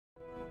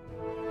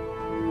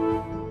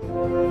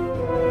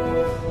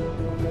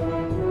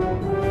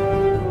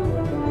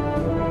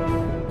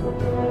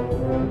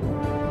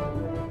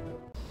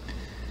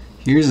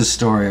Here's a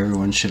story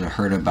everyone should have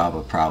heard about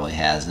but probably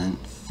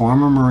hasn't.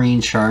 Former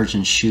Marine charged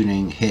in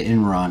shooting hit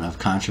and run of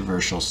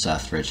controversial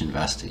Seth Rich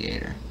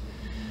investigator.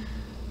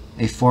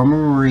 A former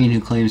Marine who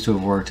claims to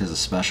have worked as a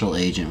special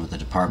agent with the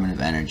Department of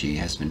Energy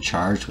has been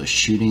charged with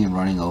shooting and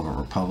running over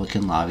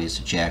Republican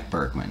lobbyist Jack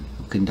Berkman,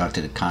 who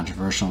conducted a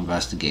controversial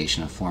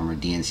investigation of former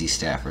DNC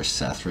staffer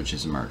Seth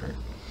Rich's murder.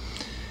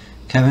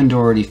 Kevin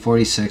Doherty,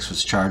 46,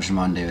 was charged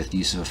Monday with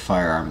use of a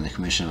firearm in the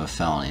commission of a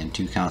felony and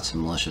 2 counts of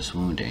malicious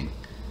wounding.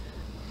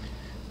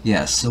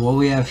 Yes, so what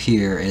we have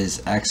here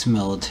is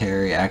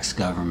ex-military,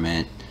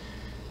 ex-government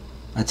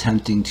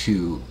attempting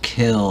to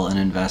kill an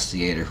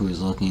investigator who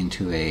is looking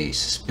into a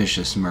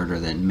suspicious murder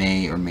that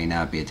may or may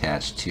not be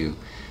attached to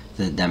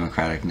the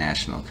Democratic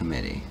National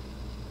Committee.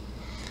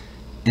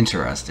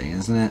 Interesting,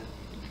 isn't it?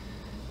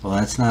 Well,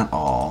 that's not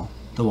all.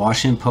 The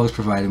Washington Post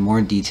provided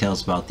more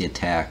details about the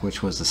attack,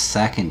 which was the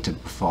second to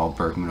befall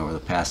Berkman over the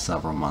past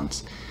several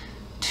months.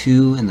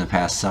 2 in the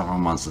past several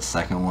months. The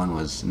second one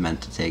was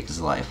meant to take his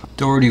life.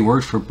 Doherty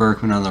worked for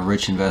Berkman on the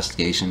Rich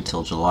investigation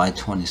until July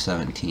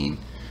 2017.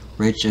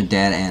 Rich, a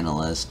data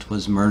analyst,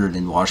 was murdered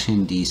in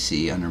Washington,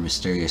 D.C. under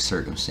mysterious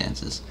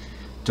circumstances.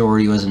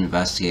 Doherty was an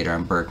investigator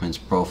on Berkman's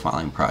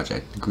profiling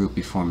project, the group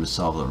he formed to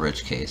solve the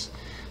Rich case,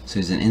 so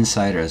he's an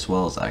insider as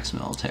well as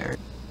ex-military.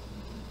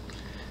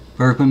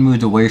 Berkman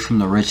moved away from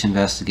the Rich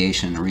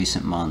investigation in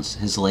recent months.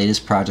 His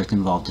latest project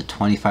involved a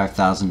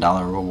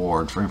 $25,000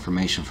 reward for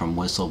information from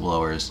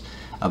whistleblowers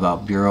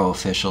about Bureau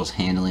officials'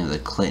 handling of the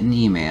Clinton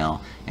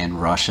email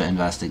and Russia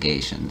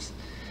investigations.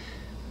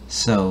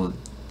 So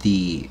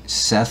the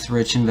Seth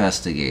Rich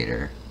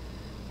investigator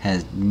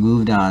has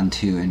moved on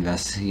to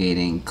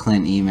investigating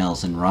Clinton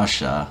emails in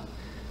Russia.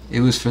 It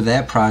was for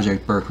that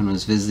project Berkman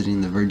was visiting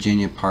the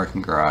Virginia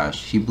parking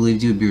garage. He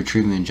believed he would be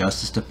retrieving the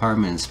Justice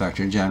Department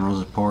Inspector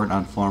General's report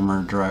on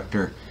former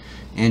Director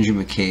Andrew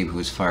McCabe, who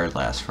was fired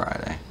last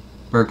Friday.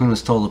 Berkman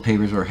was told the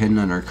papers were hidden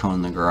under a cone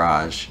in the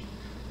garage.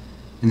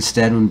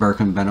 Instead, when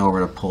Berkman bent over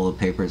to pull the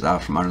papers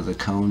out from under the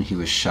cone, he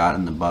was shot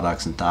in the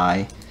buttocks and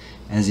thigh.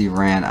 As he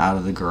ran out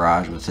of the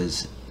garage with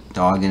his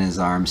dog in his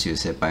arms, he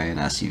was hit by an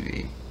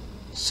SUV.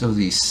 So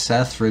the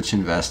Seth Rich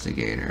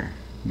investigator,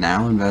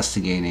 now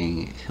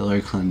investigating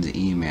Hillary Clinton's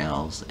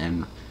emails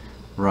in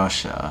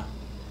Russia,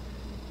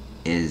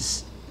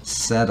 is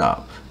set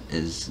up,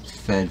 is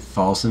fed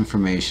false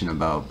information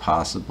about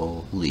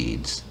possible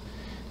leads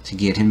to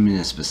get him in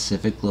a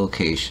specific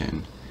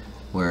location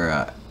where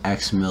an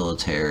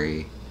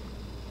ex-military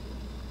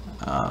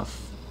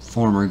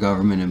former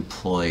government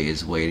employee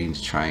is waiting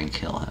to try and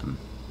kill him.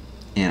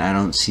 And I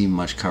don't see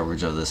much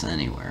coverage of this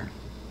anywhere.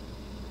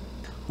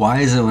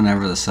 Why is it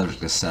whenever the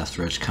subject of Seth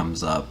Rich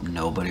comes up,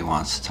 nobody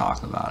wants to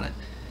talk about it?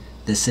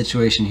 This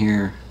situation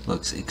here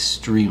looks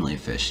extremely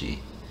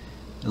fishy.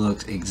 It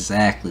looks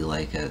exactly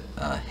like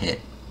a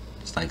hit.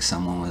 It's like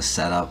someone was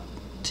set up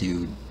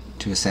to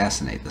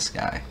assassinate this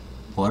guy.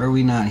 What are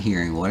we not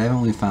hearing? What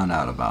haven't we found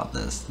out about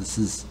this? This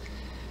is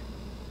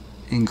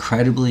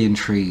incredibly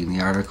intriguing.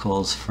 The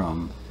article's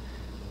from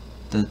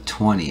the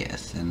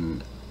 20th,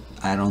 and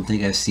I don't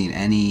think I've seen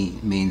any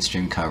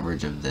mainstream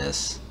coverage of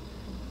this.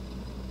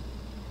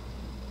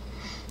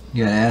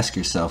 You gotta ask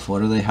yourself,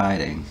 what are they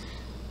hiding?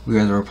 We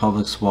are the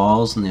Republic's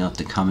walls, and they'll have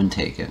to come and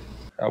take it.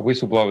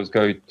 Whistleblowers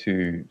go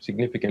to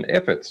significant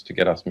efforts to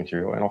get us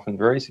material, and often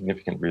very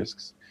significant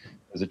risks.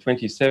 There's a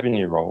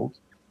 27-year-old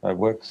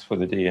works for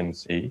the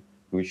DNC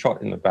who was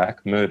shot in the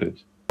back,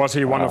 murdered. Was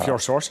he one of your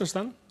sources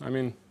then? I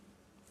mean,